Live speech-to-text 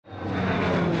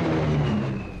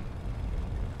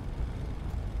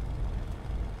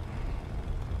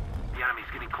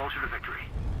closer to victory.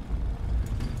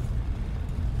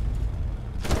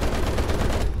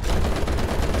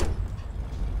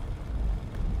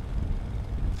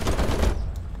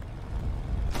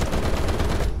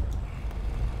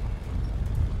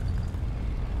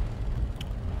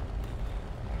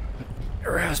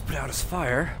 Has put out his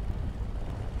fire.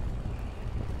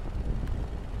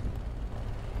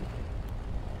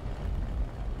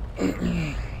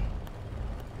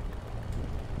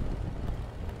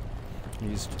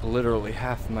 Used literally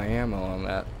half my ammo on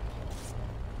that.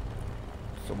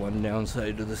 It's the one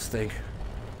downside to this thing.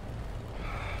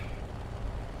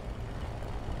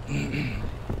 And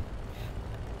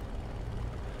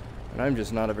I'm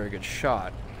just not a very good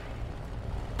shot.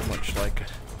 Much like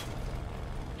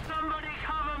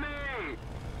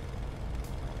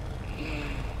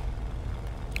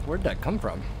where'd that come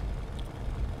from?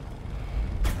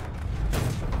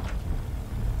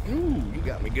 Ooh, you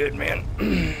got me good, man.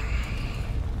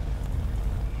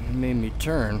 Made me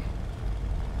turn.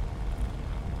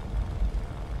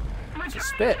 It's a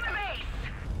spit.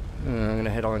 I'm gonna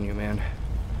head on you, man.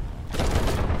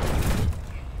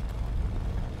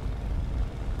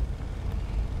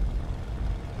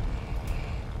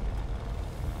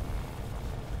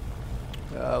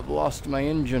 I've lost my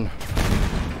engine.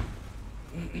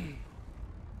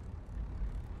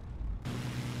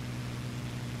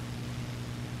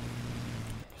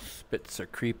 Spits are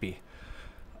creepy.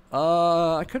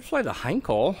 I could fly the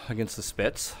Heinkel against the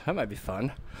Spits. That might be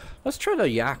fun. Let's try the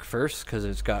Yak first, because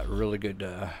it's got really good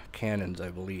cannons, I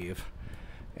believe.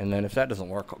 And then if that doesn't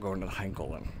work, I'll go into the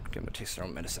Heinkel and give them a taste of their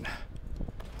own medicine.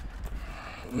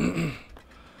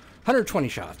 120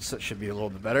 shots. That should be a little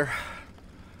bit better.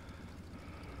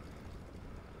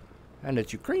 And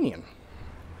it's Ukrainian.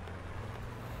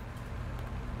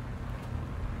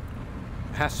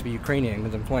 It has to be Ukrainian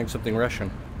because I'm flying something Russian.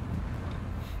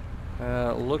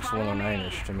 It looks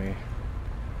 109-ish to me.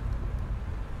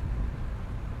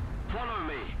 Follow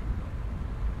me.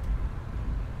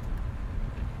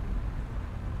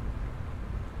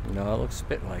 No, it looks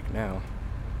spit-like now.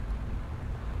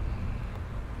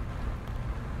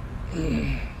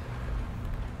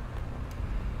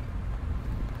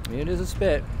 It is a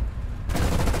spit.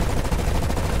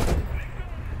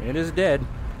 It is dead.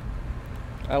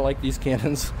 I like these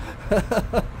cannons.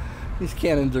 These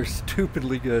cannons are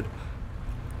stupidly good.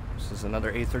 This is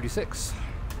another A36.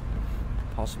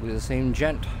 Possibly the same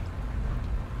gent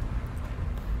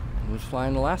who was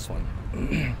flying the last one.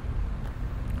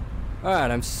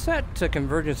 Alright, I'm set to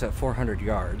convergence at 400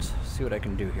 yards. See what I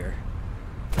can do here.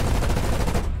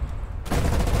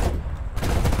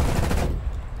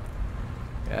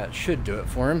 Yeah, it should do it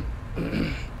for him.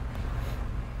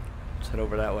 Let's head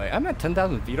over that way. I'm at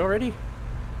 10,000 feet already?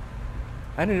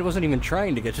 I wasn't even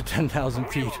trying to get to 10,000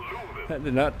 feet. That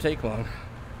did not take long.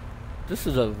 This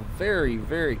is a very,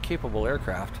 very capable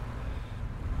aircraft.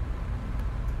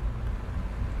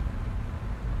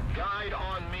 Guide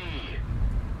on me.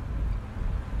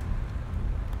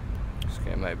 This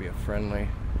guy might be a friendly.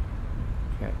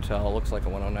 Can't tell. Looks like a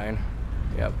 109.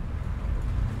 Yep.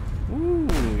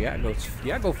 Ooh,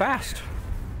 Yak go fast.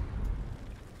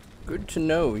 Good to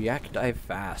know. Yak dive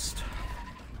fast.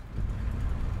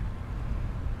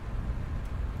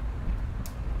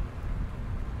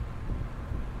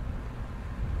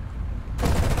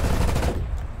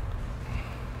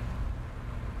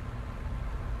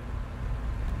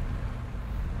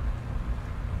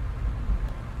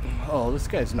 Oh, this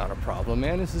guy's not a problem,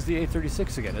 man. This is the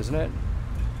A36 again, isn't it?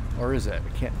 Or is it? I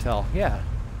can't tell. Yeah,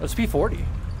 that's P40.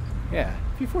 Yeah,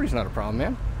 P40's not a problem,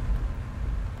 man.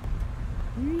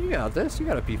 You got this. You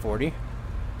got a P40.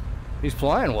 He's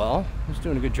flying well. He's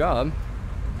doing a good job.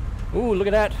 Ooh, look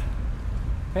at that.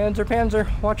 Panzer, Panzer.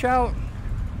 Watch out.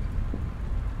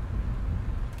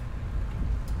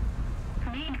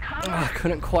 Oh, I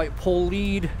couldn't quite pull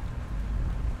lead.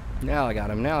 Now I got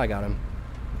him. Now I got him.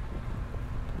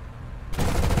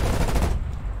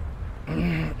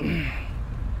 If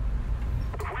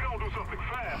we don't do something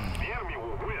fast, the enemy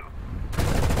will win.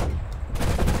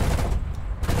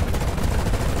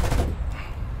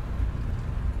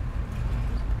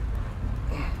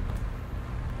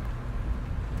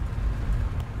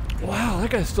 Wow, that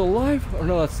guy's still alive? Oh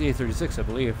no, that's the A36, I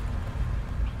believe.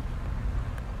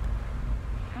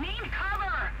 Need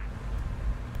cover.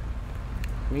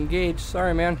 We engaged.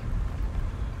 Sorry, man.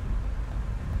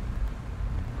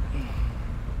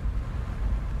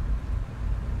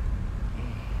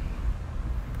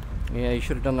 Yeah, you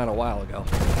should have done that a while ago.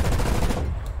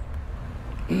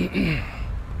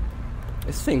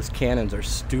 This thing's cannons are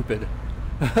stupid.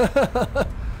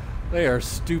 They are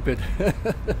stupid.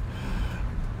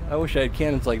 I wish I had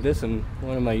cannons like this in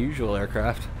one of my usual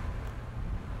aircraft.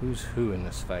 Who's who in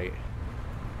this fight?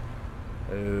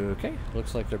 Okay,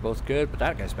 looks like they're both good, but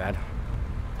that guy's bad.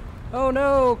 Oh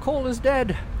no, Cole is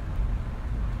dead.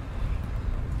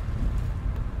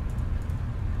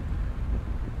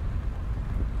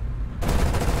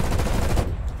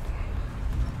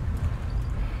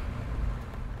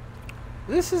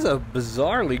 This is a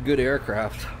bizarrely good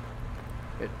aircraft.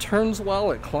 It turns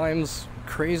well, it climbs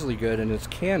crazily good, and its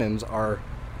cannons are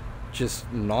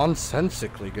just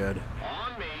nonsensically good.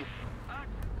 On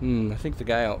me. I think the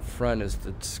guy out front is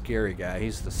the scary guy.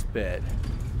 He's the spit.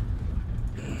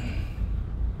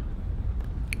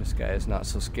 This guy is not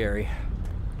so scary.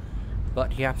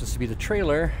 But he happens to be the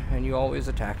trailer, and you always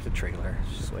attack the trailer.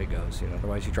 It's just the way it goes, you know.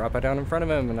 Otherwise you drop it down in front of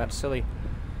him, and that's silly.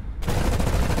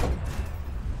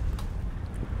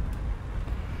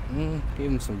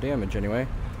 Gave him some damage anyway.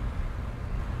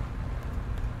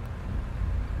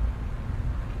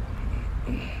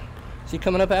 Is he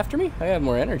coming up after me? I have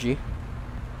more energy.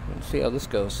 Let's see how this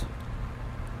goes.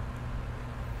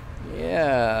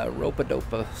 Yeah,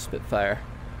 rope-a-dope-a Spitfire.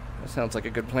 That sounds like a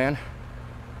good plan.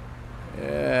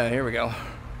 Yeah, here we go.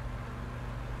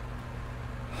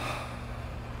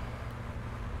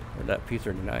 Where'd that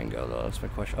P-39 go, though? That's my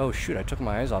question. Oh, shoot, I took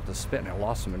my eyes off the spit and I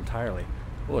lost him entirely.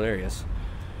 Oh, there he is.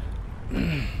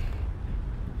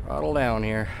 Throttle down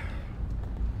here.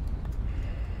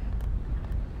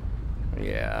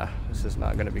 Yeah, this is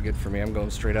not going to be good for me. I'm going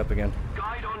straight up again.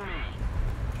 Guide on me.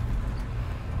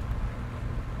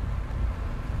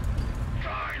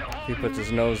 Guide on If he puts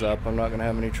his nose up, I'm not going to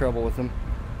have any trouble with him.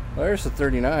 Well, there's the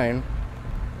 39.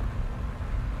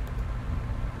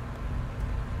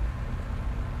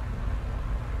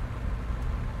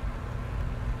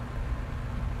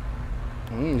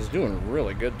 He's doing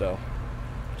really good, though.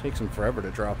 Takes him forever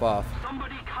to drop off.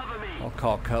 Somebody cover me. I'll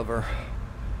call cover.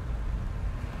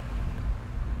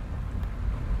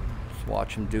 Just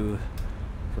watch him do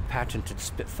the patented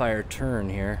Spitfire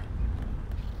turn here.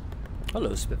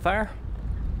 Hello, Spitfire.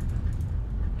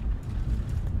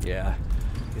 Yeah,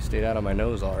 you stayed out of my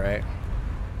nose all right.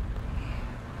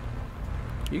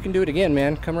 You can do it again,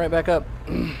 man. Come right back up.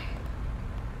 Is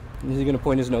he going to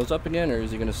point his nose up again, or is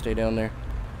he going to stay down there?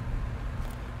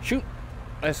 Shoot!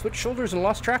 I switched shoulders and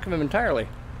lost track of him entirely.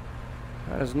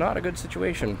 That is not a good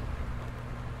situation.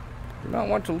 Do not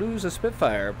want to lose a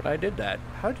Spitfire, but I did that.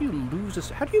 How do you lose a...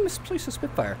 How do you misplace a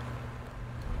Spitfire?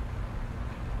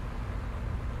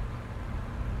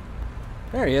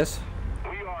 There he is.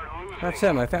 We are losing. That's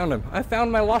him. I found him. I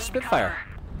found my lost Spitfire.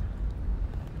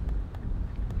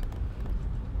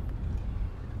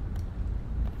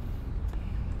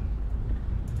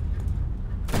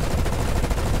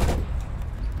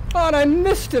 Oh, and I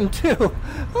missed him too.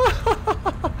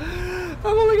 I've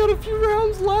only got a few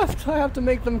rounds left. I have to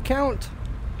make them count.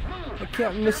 I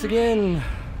can't miss again.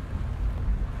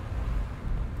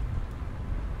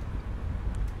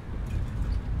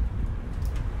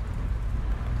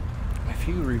 If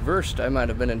you reversed, I might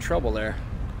have been in trouble there.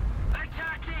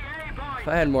 If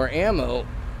I had more ammo,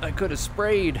 I could have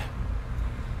sprayed.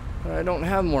 But I don't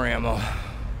have more ammo.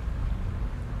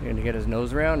 You going to get his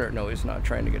nose around? Or no, he's not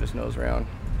trying to get his nose around.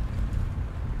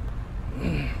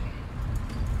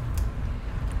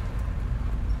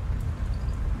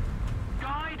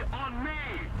 Guide on me.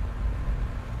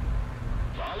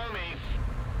 Follow me.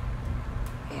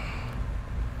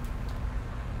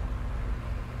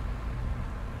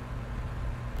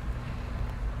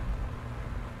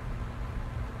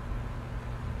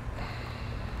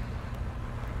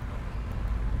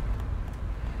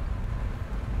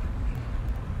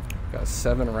 Got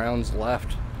 7 rounds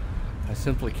left. I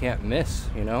simply can't miss,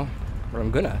 you know? But I'm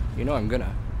gonna. You know I'm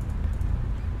gonna.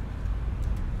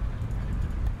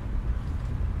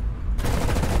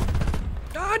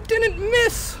 I didn't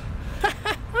miss!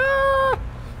 Oh,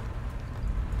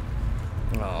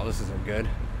 this isn't good.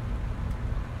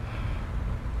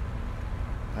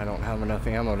 I don't have enough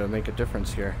ammo to make a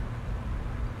difference here.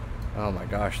 Oh my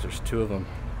gosh, there's 2 of them.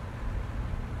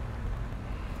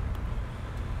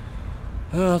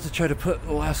 I'll have to try to put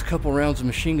the last couple rounds of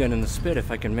machine gun in the spit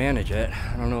if I can manage it.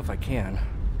 I don't know if I can.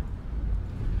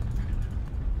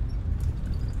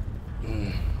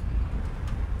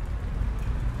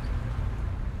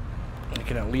 I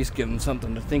can at least give him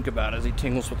something to think about as he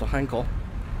tingles with the Heinkel.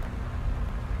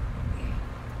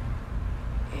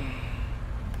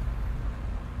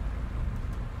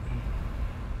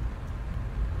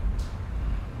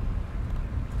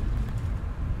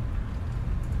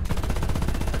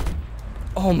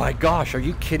 Oh my gosh, are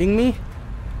you kidding me?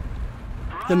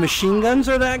 The machine guns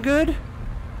are that good?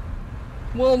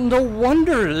 Well, no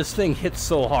wonder this thing hits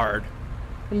so hard.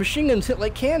 The machine guns hit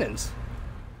like cannons.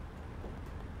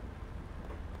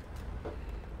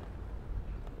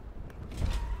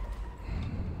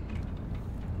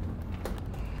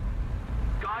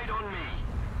 Guide on me.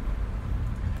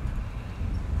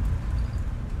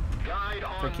 Guide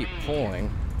on If I keep me.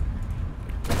 pulling.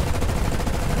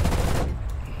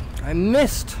 I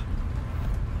missed!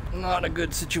 Not a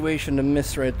good situation to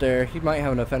miss right there. He might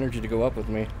have enough energy to go up with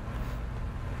me.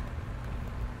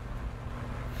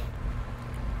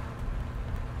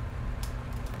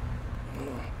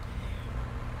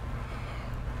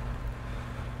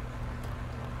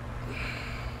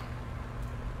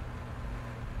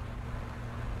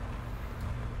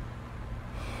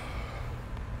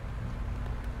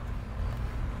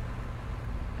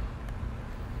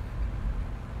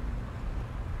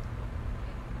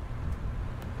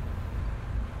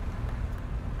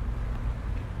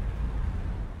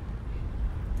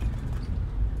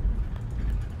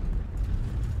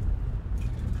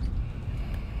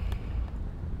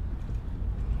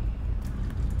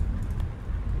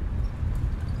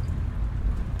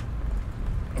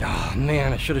 Oh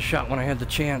man, I should have shot when I had the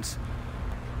chance.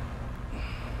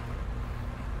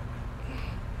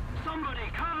 Somebody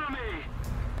cover me.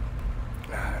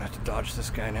 I have to dodge this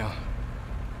guy now.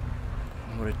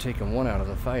 I would have taken one out of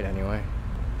the fight anyway.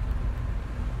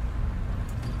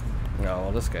 Oh,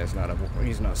 well, this guy's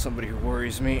he's not somebody who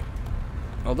worries me.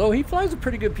 Although he flies a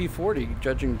pretty good P-40,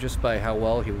 judging just by how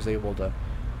well he was able to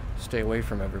stay away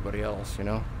from everybody else, you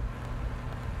know?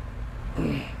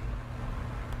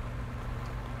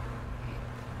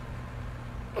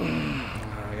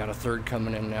 I got a third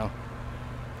coming in now.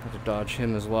 Have to dodge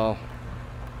him as well.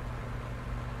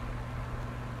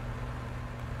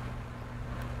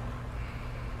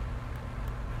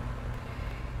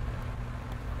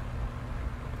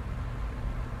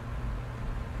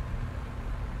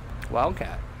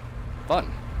 Wildcat.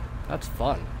 Fun. That's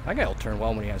fun. That guy will turn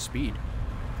well when he has speed.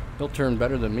 He'll turn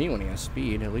better than me when he has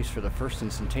speed, at least for the first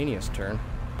instantaneous turn.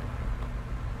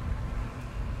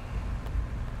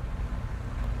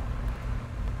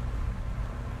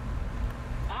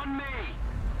 On me.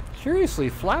 Curiously,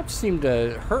 flaps seem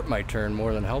to hurt my turn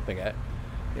more than helping it.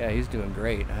 Yeah, he's doing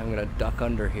great. I'm going to duck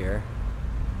under here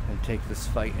and take this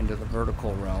fight into the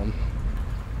vertical realm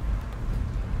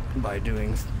by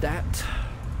doing that.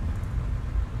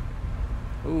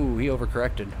 Ooh, he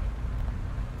overcorrected.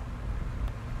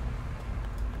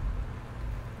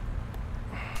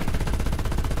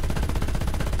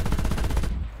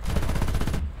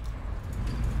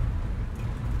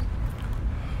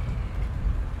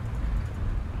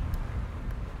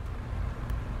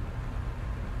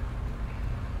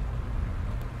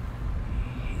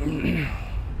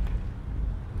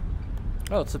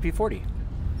 Oh, it's the P-40.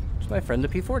 It's my friend the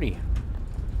P-40.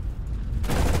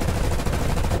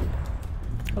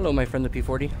 Hello, my friend the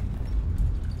P-40.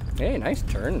 Hey, nice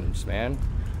turns, man.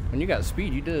 When you got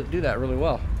speed, you do that really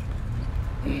well.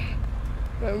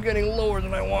 I'm getting lower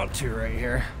than I want to right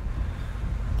here.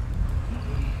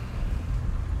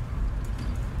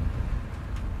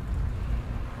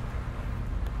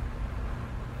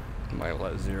 Might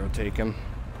let Zero take him.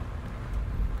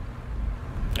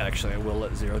 Actually, I will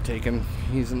let Zero take him.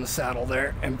 He's in the saddle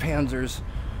there, and Panzer's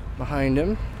behind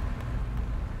him.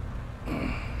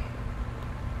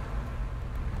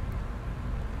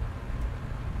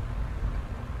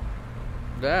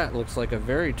 That looks like a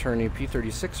very turny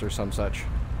P-36 or some such.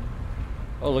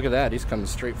 Oh, look at that. He's coming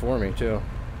straight for me, too.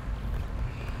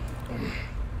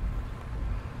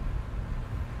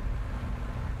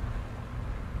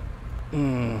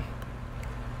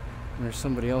 There's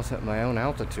somebody else at my own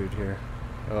altitude here.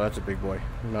 Oh, that's a big boy.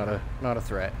 Not a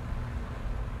threat.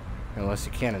 Unless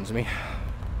he cannons me.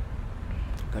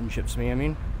 Gunships me, I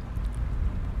mean.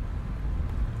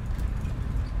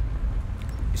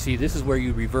 You see, this is where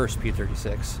you reverse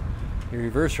P-36. You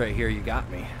reverse right here, you got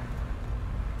me.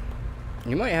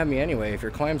 You might have me anyway if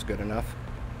your climb's good enough.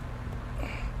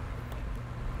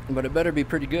 But it better be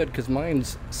pretty good, because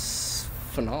mine's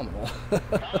phenomenal.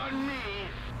 On me.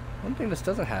 One thing this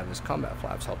doesn't have is combat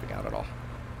flaps helping out at all.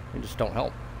 They just don't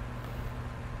help.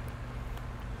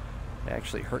 They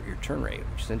actually hurt your turn rate,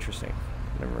 which is interesting.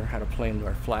 Never had a plane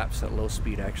where flaps at low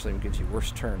speed actually gives you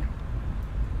worse turn.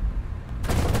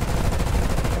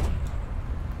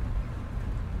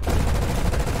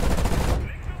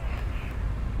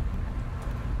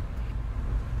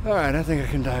 Alright, I think I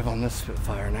can dive on this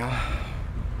Spitfire now.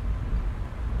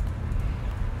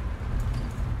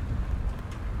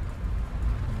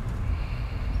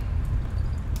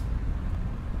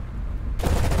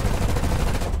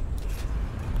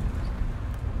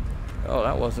 Oh,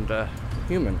 that wasn't a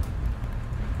human.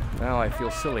 Now I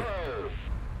feel silly.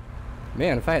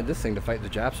 Man, if I had this thing to fight the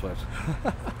Japs with.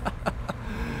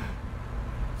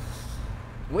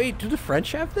 Wait, do the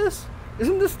French have this?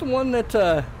 Isn't this the one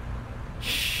that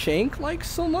Shank likes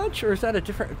so much? Or is that a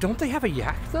different... Don't they have a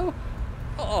yak, though?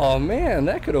 Oh, man,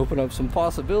 that could open up some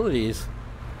possibilities.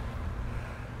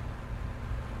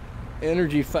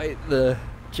 Energy fight the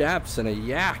Japs in a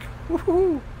yak.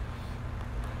 Woohoo!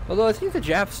 Although I think the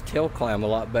Japs tail climb a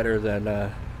lot better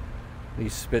than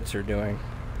these Spits are doing.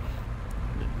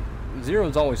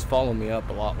 Zeros always follow me up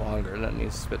a lot longer than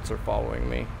these Spits are following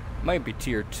me. Might be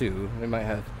tier 2. They might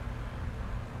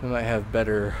have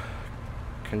better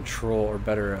control or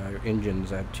better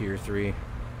engines at tier 3.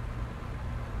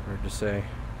 Hard to say.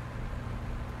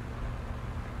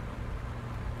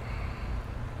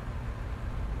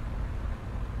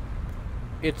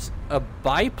 It's a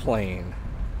biplane.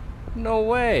 No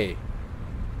way.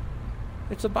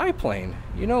 It's a biplane.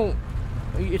 You know,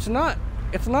 it's not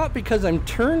because I'm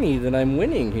turny that I'm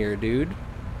winning here, dude.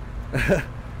 I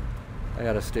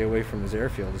gotta stay away from his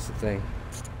airfield is the thing.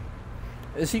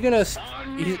 Is he gonna...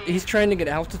 He's trying to get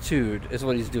altitude is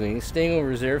what he's doing. He's staying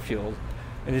over his airfield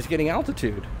and he's getting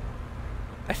altitude.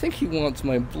 I think he wants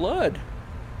my blood.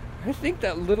 I think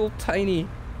that little tiny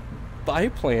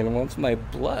biplane wants my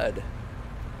blood.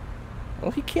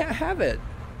 Well, he can't have it.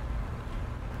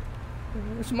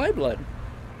 It's my blood. The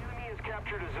enemy has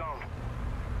captured a zone.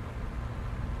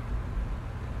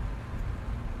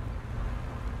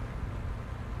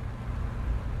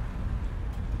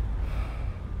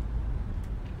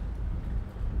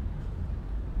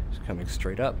 He's coming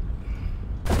straight up.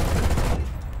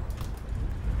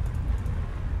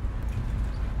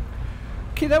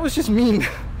 Okay, that was just mean.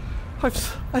 I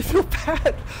feel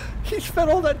bad. He spent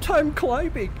all that time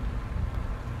climbing.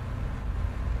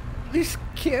 These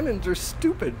cannons are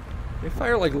stupid. They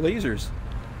fire like lasers.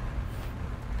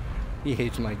 He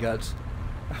hates my guts.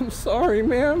 I'm sorry,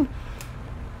 man.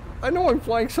 I know I'm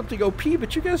flying something OP,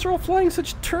 but you guys are all flying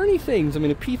such turny things. I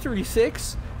mean, a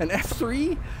P-36, an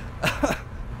F-3,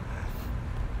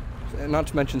 and not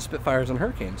to mention Spitfires and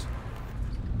Hurricanes.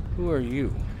 Who are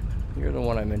you? You're the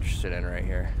one I'm interested in right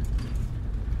here.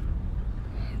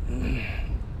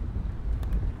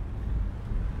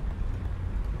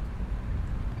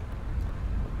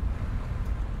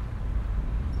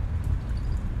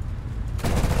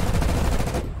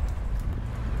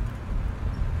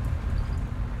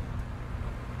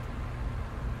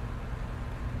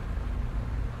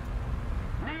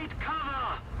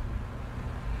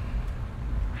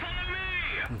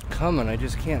 Coming, I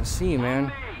just can't see,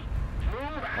 man.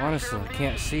 Honestly, I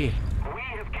can't see. We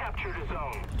have captured a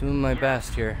zone. Doing my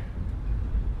best here.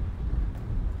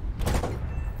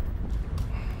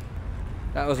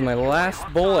 That was my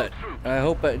last bullet. I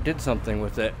hope I did something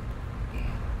with it.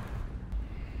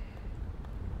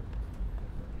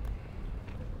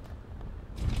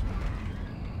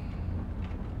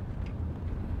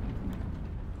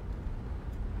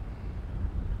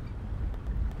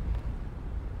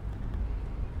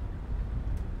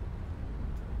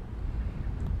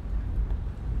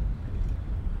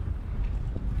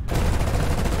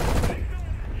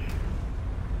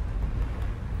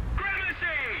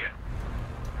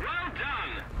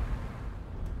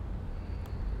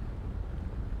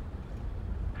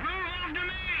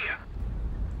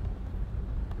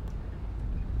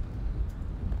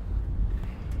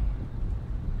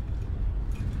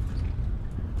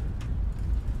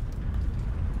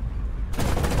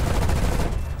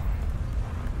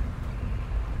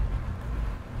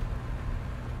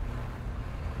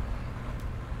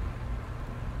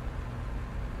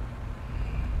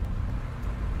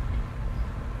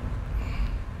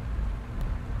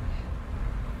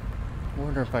 I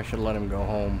wonder if I should let him go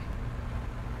home.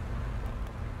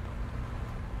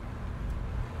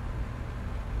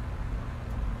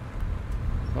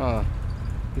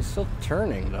 He's still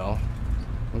turning though.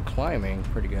 And climbing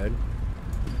pretty good.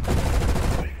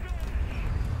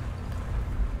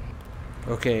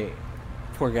 Okay,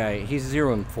 poor guy. He's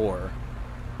 0 and 4.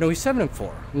 No, he's 7 and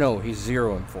 4. No, he's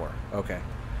 0 and 4. Okay.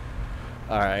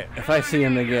 Alright, if I see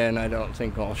him again, I don't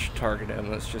think I'll target him.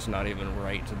 That's just not even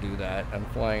right to do that. I'm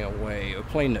flying away. A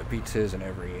plane that beats his in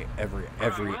every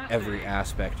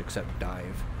aspect except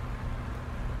dive.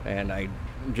 And I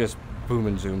just boom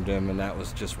and zoomed him, and that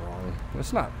was just wrong.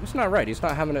 It's not right. He's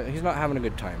not having a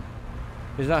good time.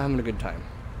 He's not having a good time.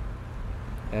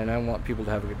 And I want people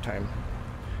to have a good time.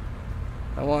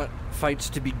 I want fights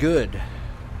to be good.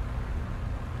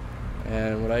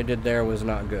 And what I did there was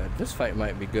not good. This fight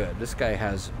might be good. This guy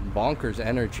has bonkers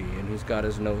energy, and he's got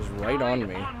his nose right on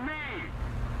me. On me!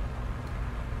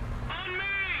 On me!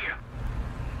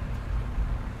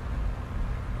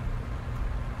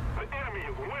 The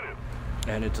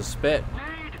And it's a spit.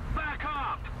 Need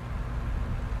backup.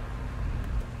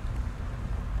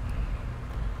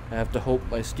 I have to hope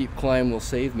my steep climb will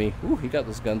save me. Ooh, he got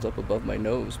those guns up above my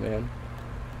nose, man.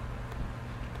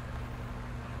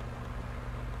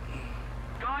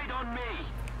 Guide on me.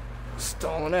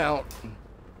 Stalling out.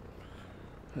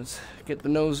 Let's get the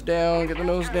nose down, get the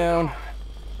nose down.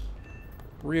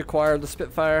 Reacquire the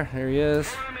Spitfire. There he is.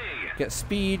 Follow me. Get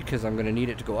speed, because I'm going to need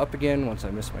it to go up again once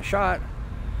I miss my shot.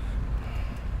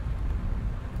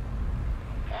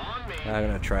 On me. I'm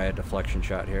going to try a deflection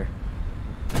shot here.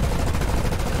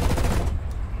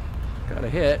 Got a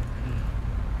hit.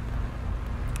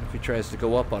 If he tries to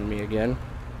go up on me again.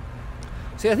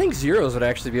 See, I think Zeros would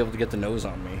actually be able to get the nose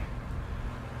on me.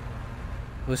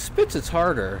 With Spits, it's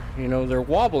harder. You know, they're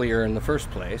wobblier in the first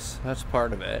place. That's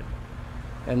part of it.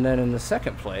 And then in the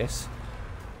second place,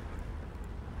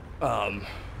 I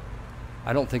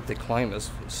don't think they climb as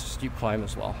steep climb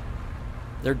as well.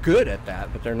 They're good at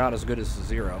that, but they're not as good as the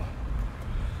Zero.